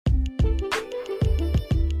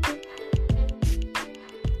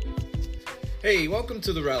Hey, welcome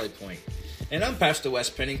to the Rally Point. And I'm Pastor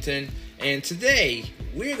Wes Pennington, and today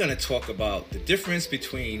we're going to talk about the difference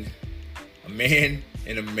between a man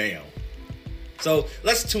and a male. So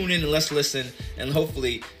let's tune in and let's listen, and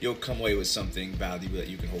hopefully you'll come away with something valuable that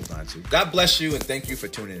you can hold on to. God bless you, and thank you for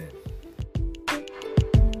tuning in.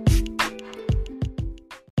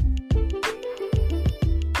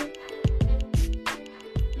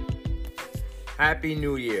 Happy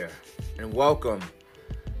New Year, and welcome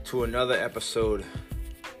to another episode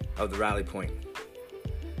of the Rally Point.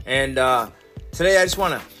 And today I just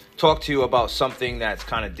want to talk to you about something that's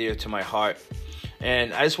kind of dear to my heart.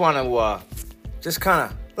 And I just want to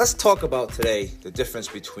let's talk about today the difference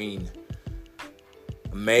between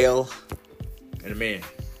a male and a man.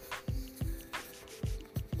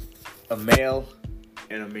 A male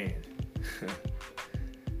and a man.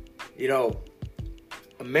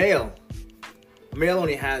 A male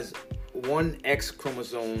only has one X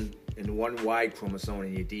chromosome and one Y chromosome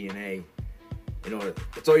in your DNA.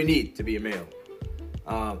 That's all you need to be a male.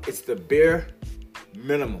 It's the bare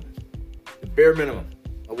minimum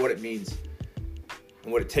of what it means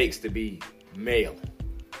and what it takes to be male.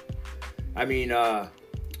 I mean,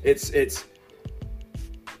 it's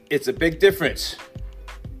a big difference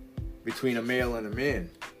between a male and a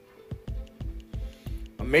man.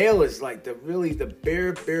 A male is like the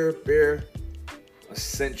bare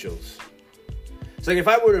essentials. It's like if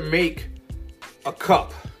I were to make a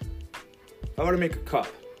cup,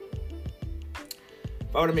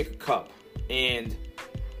 and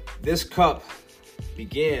this cup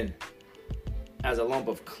began as a lump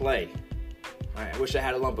of clay. All right, I wish I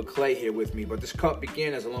had a lump of clay here with me, but this cup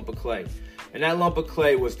began as a lump of clay. And that lump of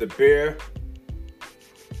clay was the bare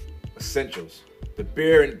essentials, the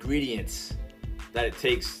bare ingredients that it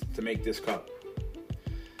takes to make this cup.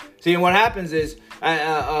 See, and what happens is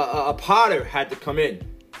a potter had to come in.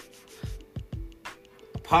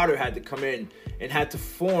 A potter had to come in and had to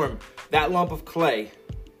form that lump of clay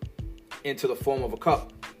into the form of a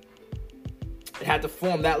cup. It had to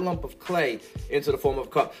form that lump of clay into the form of a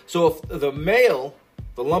cup. So if the male,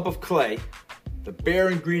 the lump of clay, the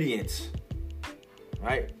bare ingredients,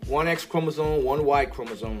 right? One X chromosome, one Y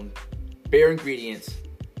chromosome, bare ingredients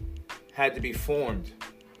had to be formed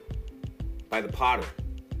by the potter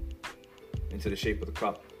into the shape of the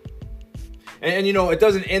cup. And it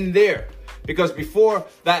doesn't end there, because before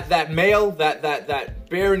that male, that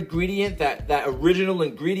bare ingredient, that original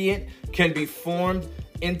ingredient can be formed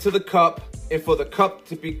into the cup, and for the cup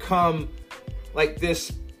to become like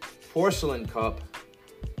this porcelain cup,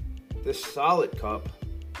 this solid cup,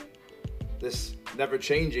 this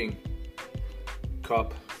never-changing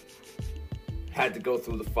cup, had to go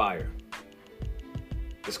through the fire.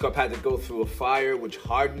 This cup had to go through a fire which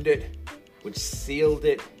hardened it, which sealed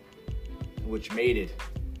it, which made it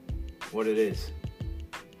what it is.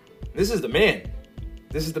 This is the man.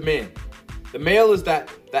 The male is that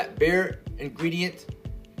bare ingredient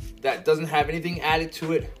that doesn't have anything added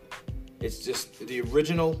to it. It's just the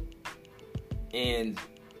original. And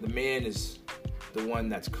the man is the one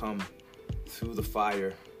that's come through the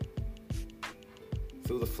fire,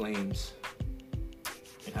 through the flames,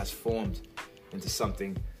 and has formed into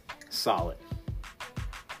something solid.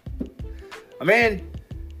 A man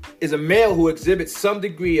is a male who exhibits some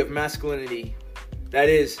degree of masculinity. That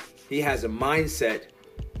is, he has a mindset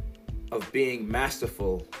of being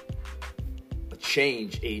masterful, a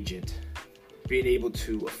change agent, being able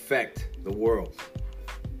to affect the world.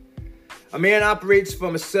 A man operates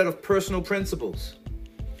from a set of personal principles.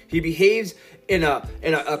 He behaves in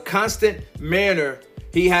a constant manner.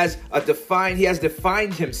 He has defined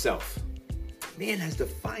himself. Man has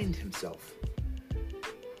defined himself.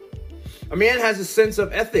 A man has a sense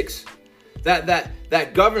of ethics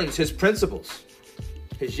that governs his principles.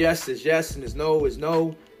 His yes is yes and his no is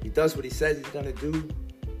no. He does what he says he's going to do.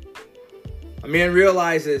 A man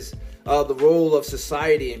realizes the role of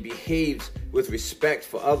society and behaves with respect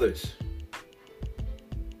for others.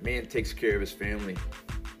 Man takes care of his family.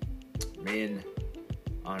 Man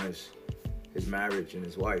honors his marriage and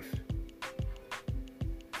his wife.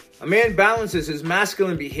 A man balances his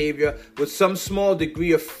masculine behavior with some small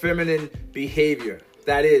degree of feminine behavior.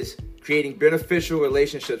 That is, creating beneficial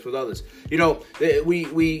relationships with others.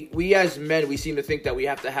 We as men, we seem to think that we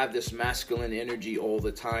have to have this masculine energy all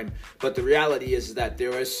the time. But the reality is that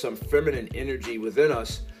there is some feminine energy within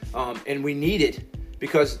us, and we need it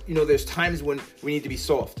because, there's times when we need to be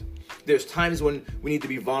soft. There's times when we need to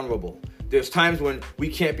be vulnerable. There's times when we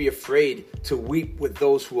can't be afraid to weep with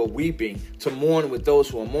those who are weeping, to mourn with those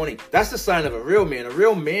who are mourning. That's the sign of a real man. A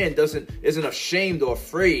real man isn't ashamed or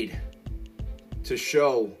afraid to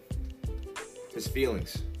show his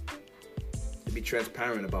feelings. to be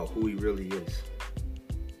transparent about who he really is.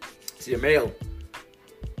 See, a male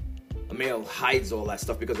hides all that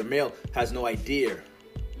stuff because a male has no idea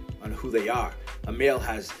on who they are. A male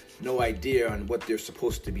has no idea on what they're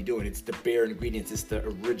supposed to be doing. It's the bare ingredients. It's the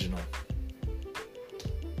original.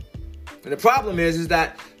 And the problem is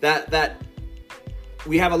that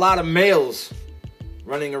we have a lot of males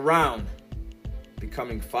running around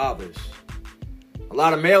becoming fathers. A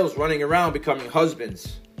lot of males running around becoming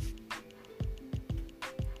husbands.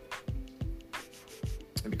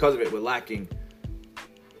 And because of it, we're lacking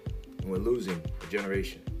and we're losing a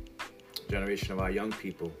generation of our young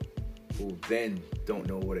people who then don't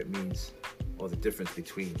know what it means or the difference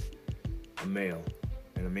between a male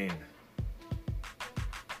and a man.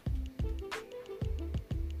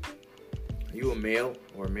 Are you a male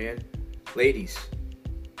or a man? Ladies,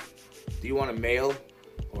 do you want a male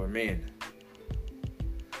or a man?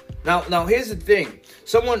 Now here's the thing.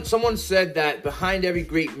 Someone said that behind every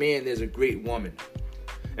great man, there's a great woman.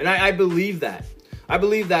 And I believe that. I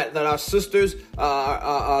believe that our sisters,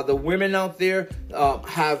 the women out there,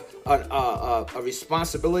 have a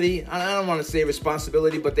responsibility. I don't want to say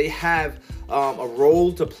responsibility, but they have a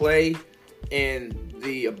role to play in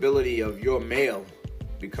the ability of your male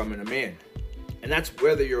becoming a man. And that's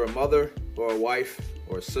whether you're a mother or a wife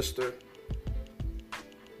or a sister.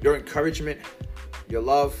 Your encouragement, your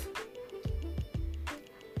love,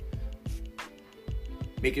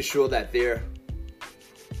 making sure that they're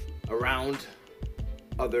around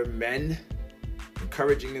other men,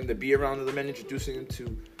 encouraging them to be around other men, introducing them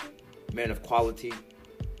to men of quality,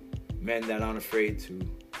 men that aren't afraid to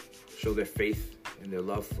show their faith and their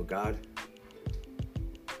love for God,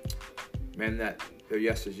 men that their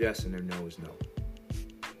yes is yes and their no is no.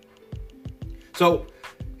 So,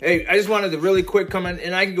 hey, I just wanted to really quick comment,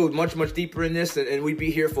 and I can go much, much deeper in this, and we'd be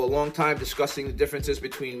here for a long time discussing the differences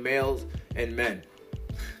between males and men.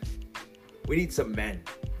 We need some men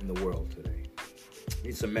in the world today. We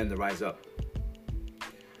need some men to rise up.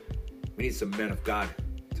 We need some men of God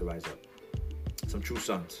to rise up. Some true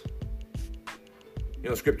sons. You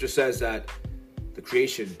know, Scripture says that the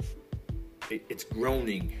creation, it's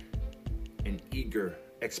groaning in eager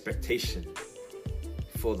expectation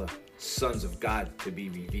for the sons of God to be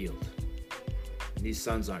revealed. And these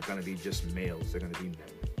sons aren't going to be just males. They're going to be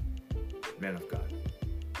men of God.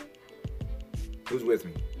 Who's with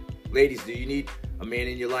me? Ladies, do you need a man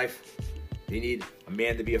in your life? Do you need a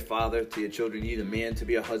man to be a father to your children? Do you need a man to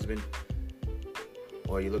be a husband?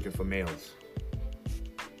 Or are you looking for males?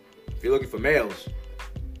 If you're looking for males,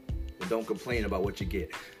 then don't complain about what you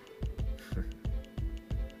get.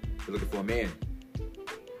 If you're looking for a man,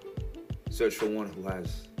 search for one who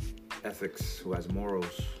has ethics, who has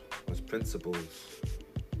morals, who has principles,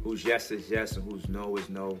 whose yes is yes and whose no is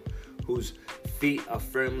no, whose feet are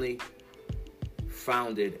firmly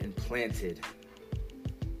founded and planted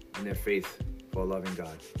in their faith for a loving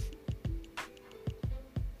God.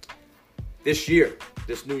 This year,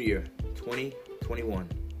 this new year, 2021,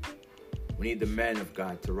 we need the men of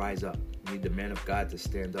God to rise up. We need the men of God to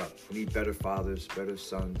stand up. We need better fathers, better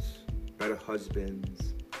sons, better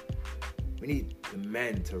husbands. We need the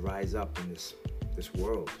men to rise up in this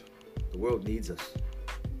world. The world needs us.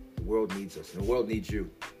 The world needs us. And the world needs you.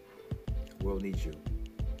 The world needs you.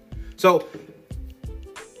 So,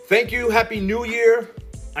 thank you. Happy New Year.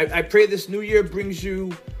 I pray this new year brings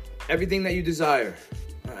you everything that you desire.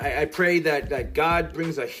 I pray that God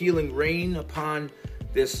brings a healing rain upon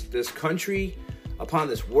this country, upon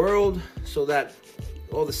this world, so that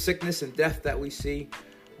all the sickness and death that we see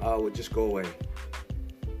would just go away.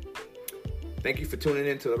 Thank you for tuning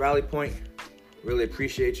in to the Rally Point. Really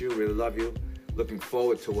appreciate you. Really love you. Looking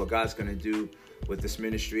forward to what God's going to do with this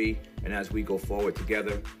ministry and as we go forward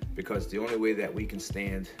together, because the only way that we can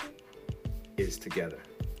stand is together.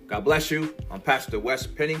 God bless you. I'm Pastor Wes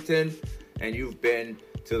Pennington, and you've been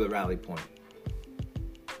to the Rally Point.